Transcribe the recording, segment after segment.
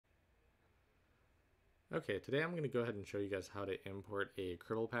Okay, today I'm going to go ahead and show you guys how to import a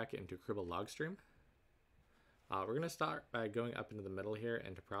Cribl pack into Cribl Logstream. We're going to start by going up into the middle here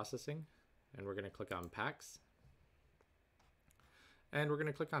into processing, and we're going to click on packs. And we're going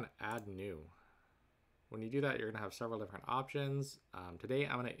to click on add new. When you do that, you're going to have several different options. Today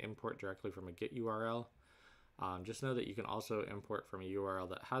I'm going to import directly from a Git URL. Just know that you can also import from a URL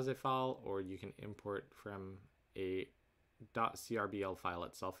that has a file, or you can import from a .crbl file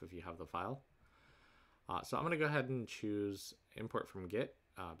itself if you have the file. So I'm going to go ahead and choose import from Git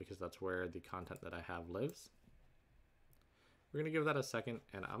because that's where the content that I have lives. We're going to give that a second,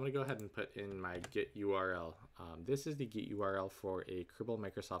 and I'm going to go ahead and put in my Git URL. This is the Git URL for a Cribl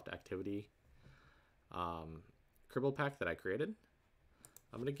Microsoft Activity Cribl pack that I created.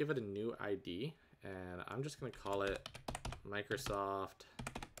 I'm going to give it a new ID, and I'm just going to call it Microsoft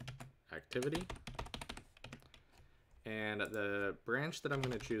Activity. And the branch that I'm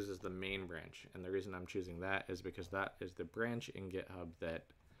going to choose is the main branch. And the reason I'm choosing that is because that is the branch in GitHub that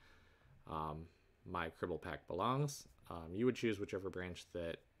my Cribl pack belongs. You would choose whichever branch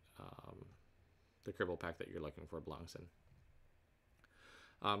that the Cribl pack that you're looking for belongs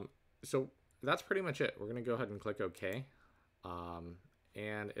in. So that's pretty much it. We're going to go ahead and click OK.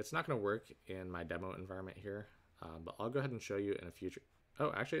 And it's not going to work in my demo environment here, but I'll go ahead and show you in a future.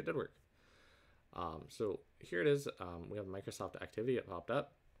 Oh, actually it did work. So here it is. We have Microsoft Activity. It popped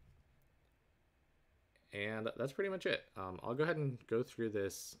up. And that's pretty much it. I'll go ahead and go through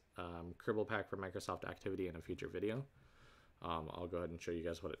this Cribl pack for Microsoft Activity in a future video. I'll go ahead and show you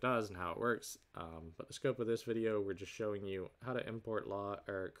guys what it does and how it works. But the scope of this video, we're just showing you how to import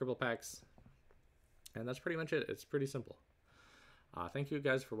Cribl packs. And that's pretty much it. It's pretty simple. Thank you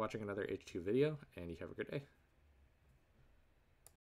guys for watching another H2 video, and you have a good day.